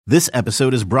This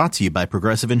episode is brought to you by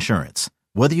Progressive Insurance.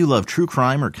 Whether you love true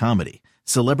crime or comedy,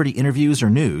 celebrity interviews or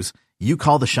news, you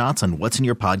call the shots on what's in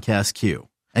your podcast queue.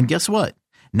 And guess what?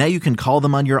 Now you can call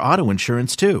them on your auto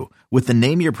insurance too with the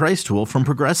Name Your Price tool from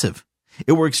Progressive.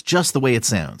 It works just the way it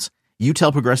sounds. You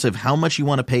tell Progressive how much you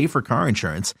want to pay for car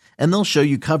insurance, and they'll show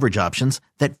you coverage options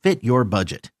that fit your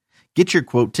budget. Get your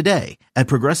quote today at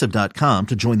Progressive.com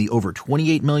to join the over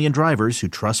 28 million drivers who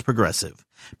trust Progressive.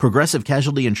 Progressive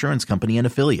Casualty Insurance Company and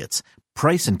Affiliates.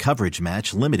 Price and coverage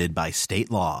match limited by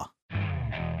state law.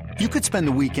 You could spend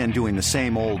the weekend doing the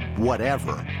same old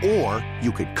whatever, or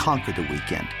you could conquer the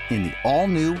weekend in the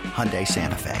all-new Hyundai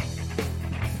Santa Fe.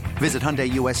 Visit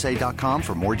HyundaiUSA.com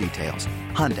for more details.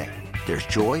 Hyundai, there's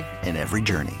joy in every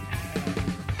journey.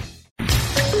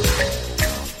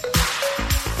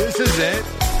 This is it.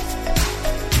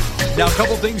 Now, a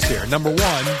couple things here. Number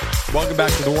one, welcome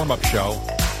back to the warm-up show.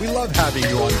 We love having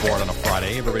you on board on a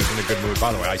Friday. Everybody's in a good mood.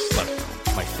 By the way, I slept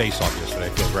my face off yesterday. I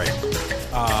feel great.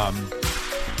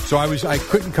 So I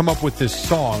couldn't come up with this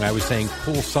song. I was saying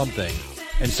cool something,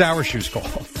 and Sour Shoes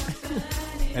called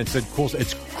and said cool.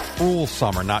 It's Cruel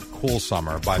Summer, not Cool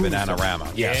Summer by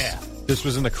Bananarama. Yes. Yeah. This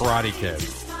was in the Karate Kid.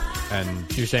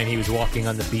 And you're saying he was walking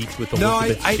on the beach with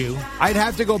Elizabeth's shoe? I'd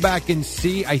have to go back and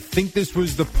see. I think this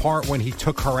was the part when he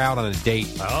took her out on a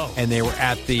date. Oh. And they were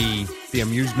at the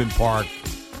amusement park,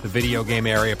 the video game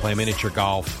area, playing miniature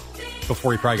golf,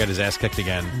 before he probably got his ass kicked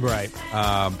again. Right.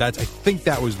 I think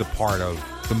that was the part of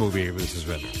the movie this is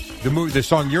in. The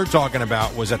song you're talking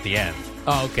about was at the end.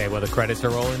 Oh, okay. Well, the credits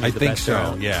are rolling. I think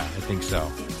so. Yeah, I think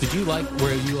so.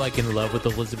 Were you in love with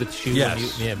Elizabeth Shue?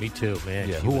 Yes. Yeah, me too, man.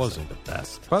 Yeah, She who was wasn't? the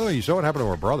best. By the way, you saw what happened to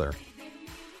her brother,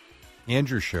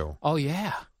 Andrew Shue. Oh,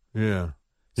 yeah. Yeah.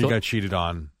 He got cheated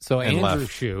on. So and Andrew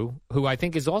left. Shue, who I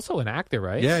think is also an actor,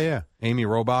 right? Yeah. Amy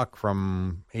Robach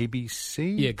from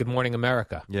ABC. Yeah, Good Morning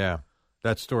America. Yeah.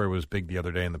 That story was big the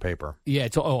other day in the paper. Yeah,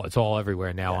 it's all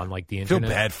everywhere now on the I feel internet.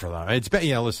 bad for them. It's bad.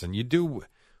 Yeah, listen,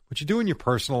 what you do in your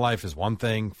personal life is one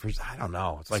thing. I don't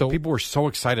know. It's like people were so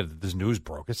excited that this news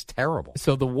broke. It's terrible.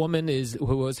 So the woman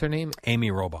who was her name?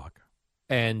 Amy Robach.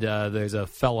 And there's a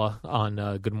fella on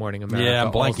Good Morning America. Yeah,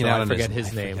 I'm blanking out on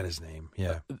his name. I forget his name.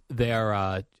 Yeah.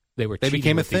 They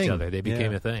became a with thing. Each other. They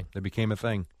became Yeah. a thing. They became a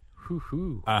thing.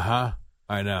 Hoo-hoo. Uh-huh.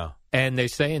 I know. And they're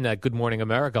saying that Good Morning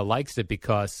America likes it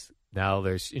because now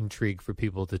there's intrigue for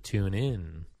people to tune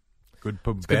in.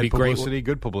 Bad publicity,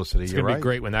 good publicity. It's You're going to right. be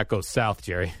great when that goes south,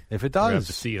 Jerry. If it We're gonna does.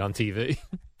 have to see it on TV.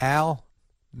 Al,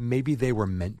 maybe they were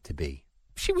meant to be.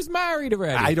 She was married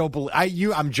already. I don't believe.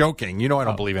 I'm joking. You know, I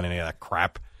don't believe in any of that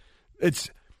crap. It's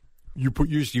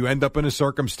you end up in a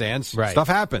circumstance. Right. Stuff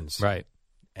happens. Right.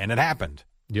 And it happened.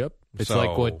 Yep. It's So-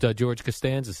 like what George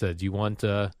Costanza said. You want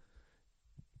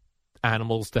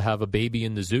animals to have a baby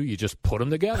in the zoo, you just put them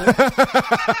together.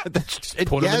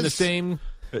 Put them in the same.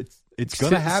 It's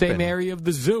going to happen. Same area of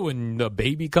the zoo, and the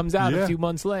baby comes out a few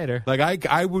months later. Like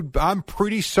I'm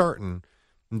pretty certain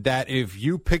that if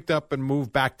you picked up and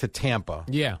moved back to Tampa,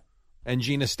 and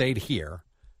Gina stayed here,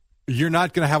 you're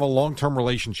not going to have a long-term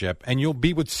relationship, and you'll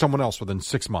be with someone else within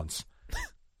 6 months.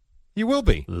 You will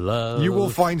be. Love. You will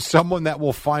find someone that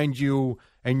will find you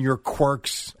and your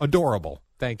quirks adorable.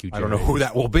 Thank you, Jerry. I don't know who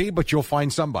that will be, but you'll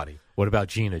find somebody. What about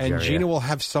Gina, Jerry? And Gina will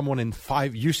have someone in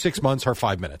 6 months, her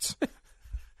 5 minutes.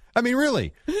 I mean,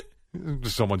 really.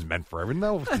 Someone's meant for everything.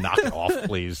 No, knock it off,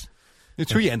 please.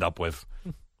 It's who you end up with.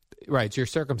 Right, it's your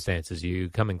circumstances. You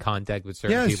come in contact with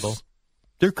certain people.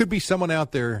 There could be someone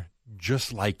out there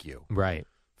just like you. Right.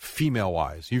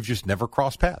 Female-wise. You've just never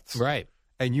crossed paths. Right.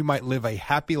 And you might live a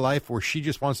happy life where she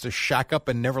just wants to shack up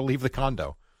and never leave the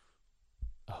condo.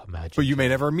 Oh, imagine. But you may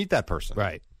never meet that person.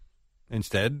 Right.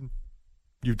 Instead,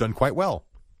 you've done quite well.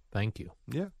 Thank you.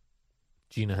 Yeah.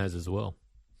 Gina has as well.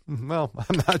 Well,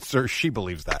 I'm not sure she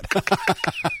believes that.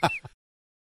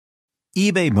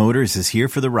 eBay Motors is here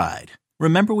for the ride.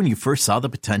 Remember when you first saw the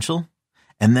potential?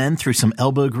 And then through some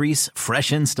elbow grease,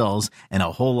 fresh installs, and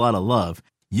a whole lot of love,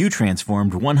 you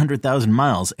transformed 100,000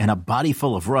 miles and a body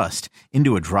full of rust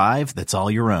into a drive that's all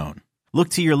your own. Look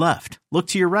to your left. Look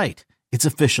to your right. It's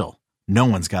official. No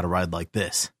one's got a ride like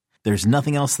this. There's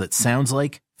nothing else that sounds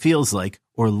like, feels like,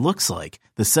 or looks like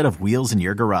the set of wheels in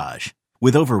your garage.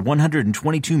 With over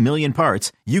 122 million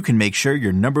parts, you can make sure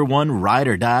your number one ride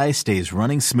or die stays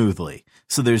running smoothly,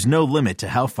 so there's no limit to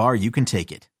how far you can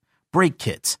take it. Brake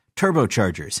kits,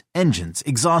 turbochargers, engines,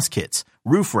 exhaust kits,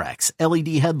 roof racks, LED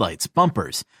headlights,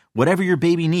 bumpers, whatever your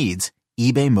baby needs,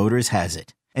 eBay Motors has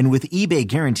it. And with eBay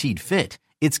Guaranteed Fit,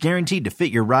 it's guaranteed to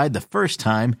fit your ride the first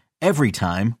time, every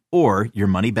time, or your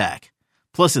money back.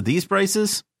 Plus, at these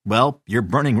prices, well, you're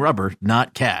burning rubber,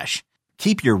 not cash.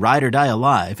 Keep your ride or die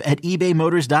alive at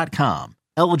ebaymotors.com.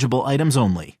 Eligible items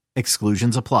only.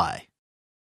 Exclusions apply.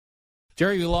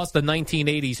 Jerry, we lost the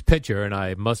 1980s pitcher, and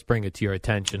I must bring it to your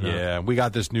attention. Yeah, we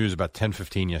got this news about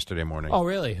 10:15 yesterday morning. Oh,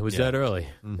 really? It was that early?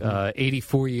 Mm-hmm.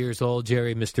 84 years old,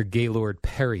 Jerry. Mr. Gaylord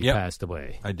Perry passed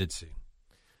away. I did see.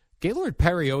 Gaylord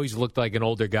Perry always looked like an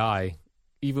older guy,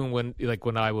 even when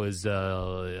I was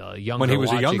younger. When he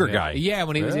was a watching younger him. guy. Yeah,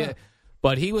 when he was.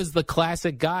 But he was the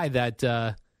classic guy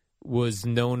that was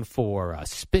known for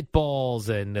spitballs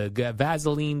and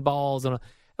Vaseline balls, and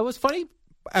it was funny.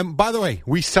 And by the way,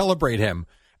 we celebrate him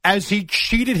as he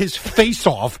cheated his face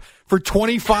off for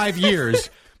 25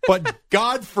 years. But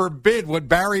God forbid what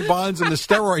Barry Bonds and the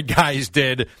steroid guys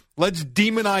did. Let's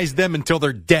demonize them until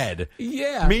they're dead.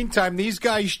 Yeah. Meantime, these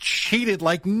guys cheated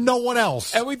like no one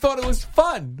else. And we thought it was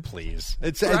fun. Please.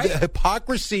 It's Right?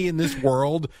 hypocrisy in this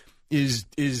world is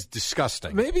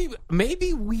disgusting.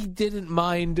 Maybe we didn't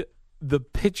mind the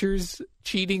pitchers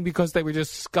cheating because they were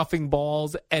just scuffing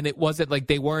balls, and it wasn't like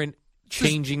they weren't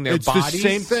changing their bodies. It's the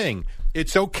same thing.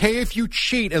 It's okay if you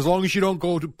cheat as long as you don't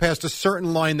go past a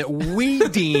certain line that we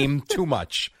deem too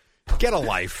much. Get a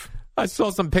life. I saw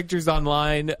some pictures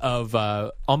online of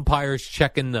umpires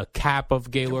checking the cap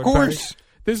of Gaylord Of course. Perry.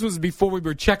 This was before we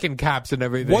were checking caps and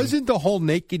everything. Wasn't the whole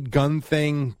Naked Gun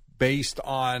thing based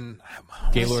on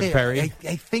Gaylord Perry?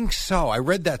 I think so. I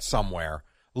read that somewhere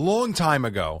a long time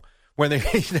ago. When they're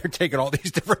taking all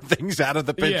these different things out of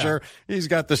the picture. Yeah. He's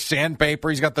got the sandpaper.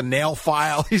 He's got the nail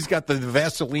file. He's got the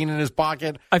Vaseline in his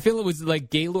pocket. I feel it was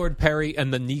like Gaylord Perry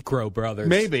and the Necro brothers.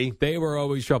 Maybe. They were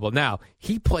always trouble. Now,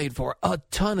 he played for a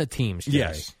ton of teams, Jerry.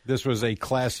 Yes. This was a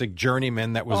classic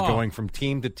journeyman that was going from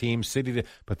team to team, city to...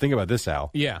 But think about this, Al.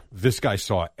 Yeah. This guy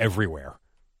saw it everywhere.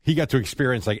 He got to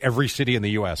experience like every city in the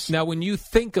U.S. Now, when you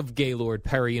think of Gaylord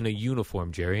Perry in a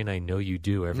uniform, Jerry, and I know you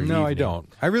do every evening. No, I don't.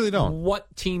 I really don't.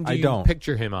 What team do you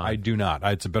picture him on? I do not.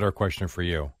 It's a better question for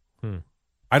you.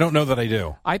 I don't know that I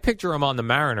do. I picture him on the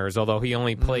Mariners, although he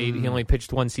only played. He only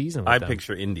pitched one season with them.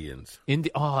 Picture Indians. That's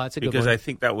a good one. Because I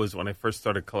think that was when I first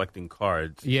started collecting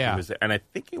cards. Yeah. And I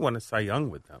think he won a Cy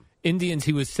Young with them. Indians,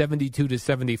 he was 72 to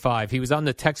 75. He was on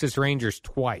the Texas Rangers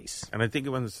twice. And I think he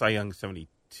won the Cy Young 72.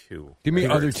 Give me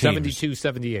other teams. 72,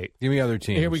 78. Give me other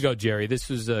teams. Here we go, Jerry. This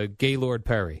was Gaylord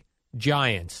Perry.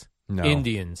 Giants. No.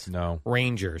 Indians. No.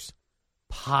 Rangers.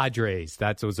 Padres.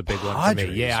 That was a big one for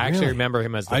me. Yeah, I actually really? remember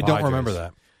him as the I Padres. don't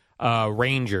remember that.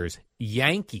 Rangers.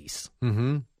 Yankees.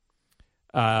 Mm-hmm.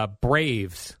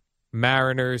 Braves.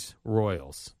 Mariners.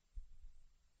 Royals.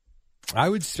 I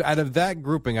would, out of that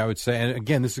grouping, I would say, and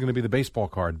again, this is going to be the baseball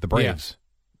card, the Braves.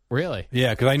 Yeah. Really? Yeah,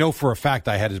 because I know for a fact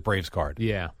I had his Braves card.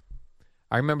 Yeah.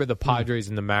 I remember the Padres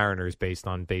and the Mariners based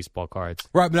on baseball cards.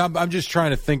 Right, but I'm just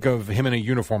trying to think of him in a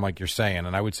uniform like you're saying,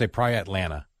 and I would say probably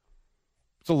Atlanta.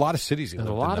 It's a lot of cities. There's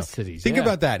a lot of cities. Think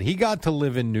about that. He got to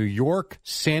live in New York,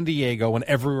 San Diego, and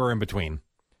everywhere in between.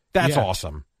 That's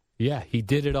awesome. Yeah, he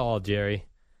did it all, Jerry.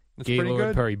 That's pretty Gaylord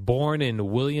good. Perry, born in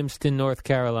Williamston, North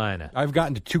Carolina. I've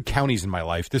gotten to 2 counties in my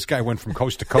life. This guy went from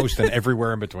coast to coast and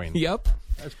everywhere in between. Yep.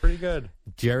 That's pretty good.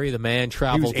 Jerry, the man, He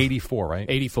traveled. was 84, right?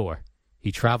 84.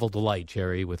 He traveled light,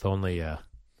 Jerry, with only a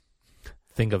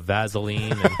thing of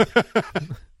Vaseline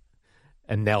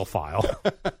and nail file.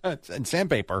 And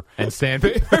sandpaper. And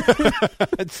sandpaper.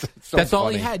 That's all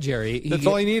he funny. had, Jerry. That's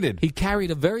all he needed. He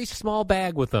carried a very small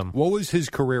bag with him. What was his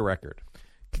career record?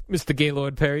 Mr.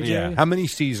 Gaylord Perry, Jerry? Yeah. How many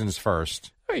seasons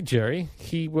first? All right, Jerry.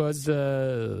 He was Had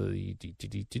to be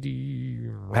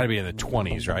in the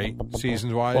 20s, right?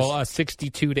 Seasons-wise? Well,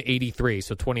 62 to 83,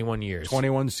 so 21 years.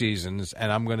 21 seasons,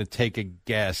 and I'm going to take a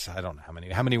guess. I don't know how many.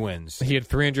 How many wins? He had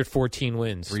 314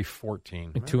 wins.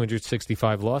 314. And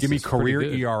 265 losses. Give me career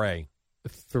Pretty good. ERA.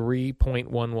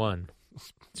 3.11.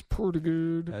 It's pretty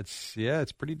good.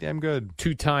 It's pretty damn good.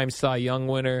 2-time Cy Young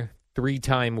winner.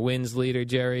 3-time wins leader,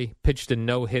 Jerry. Pitched a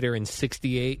no-hitter in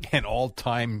 68. An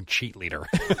all-time cheat leader.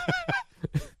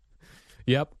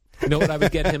 Yep. You know what I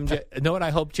would get him? You know what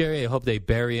I hope, Jerry? I hope they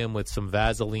bury him with some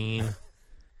Vaseline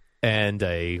and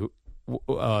a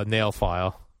nail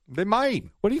file. They might.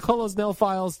 What do you call those nail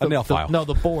files? A nail file. No,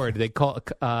 the board. They call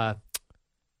I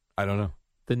don't know.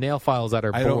 the nail files that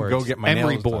are I boards. don't go get my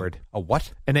emery nails done. board. A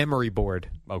what? An emery board.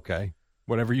 Okay.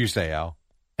 Whatever you say, Al.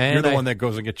 And You're the one that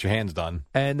goes and gets your hands done.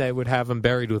 And I would have him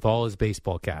buried with all his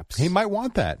baseball caps. He might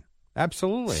want that.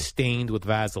 Absolutely. Stained with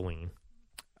Vaseline.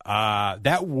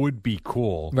 That would be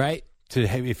cool. Right? To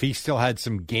have, if he still had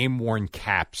some game-worn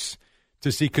caps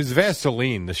to see, because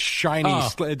Vaseline, the shiny,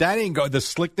 that ain't go. The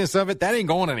slickness of it, that ain't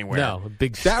going anywhere. No, a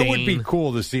big stain. That would be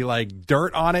cool to see, like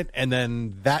dirt on it, and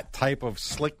then that type of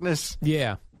slickness.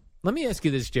 Yeah. Let me ask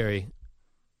you this, Jerry.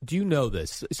 Do you know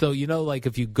this? So like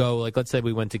if you go, like let's say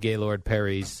we went to Gaylord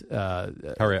Perry's, and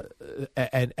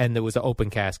there was an open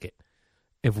casket.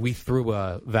 If we threw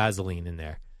a Vaseline in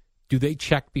there, do they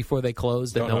check before they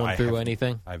close that no one threw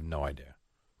anything? I have no idea.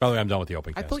 By the way, I'm done with the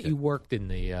open casket. I thought you worked in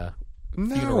the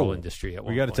funeral industry at one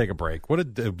point. We got to take a break. What a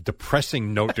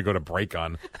depressing note to go to break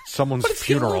on. Someone's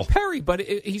funeral. Gaylord Perry, but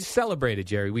he's celebrated,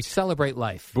 Jerry. We celebrate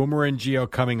life. Boomer and Gio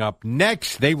coming up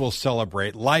next. They will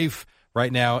celebrate life.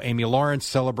 Right now, Amy Lawrence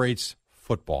celebrates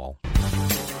football.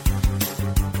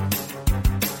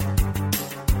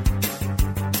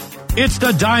 It's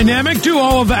the dynamic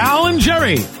duo of Al and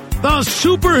Jerry, the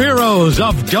superheroes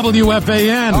of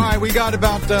WFAN. All right, we got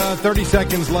about 30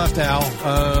 seconds left,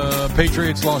 Al.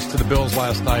 Patriots lost to the Bills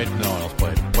last night. No one else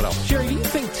played. What else? Jerry, do you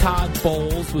think Todd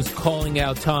Bowles was calling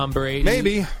out Tom Brady?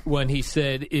 Maybe. When he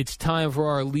said, it's time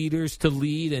for our leaders to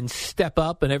lead and step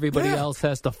up and everybody else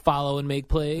has to follow and make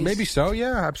plays? Maybe so,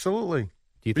 yeah, absolutely. Do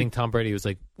you think Tom Brady was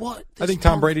like, what? I think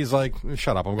Tom Brady's like,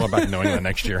 shut up, I'm going back to New England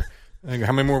next year.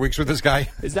 How many more weeks with this guy?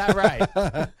 Is that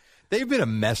right? They've been a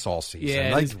mess all season.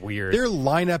 Yeah, it's weird. Their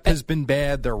lineup has been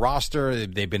bad. Their roster,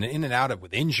 they've been in and out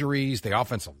with injuries. The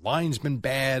offensive line's been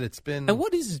bad. It's been. And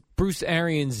what is Bruce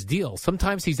Arians' deal?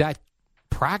 Sometimes he's at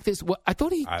practice. I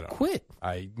thought he quit.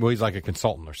 Well, he's like a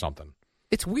consultant or something.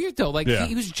 It's weird, though. Like,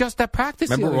 he was just at practice.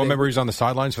 Remember he's on the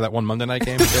sidelines for that one Monday night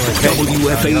game?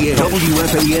 WFAN FM,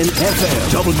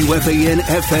 WFAN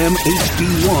FM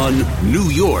HD1, New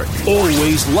York.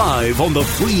 Always live on the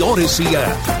free Odyssey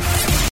app.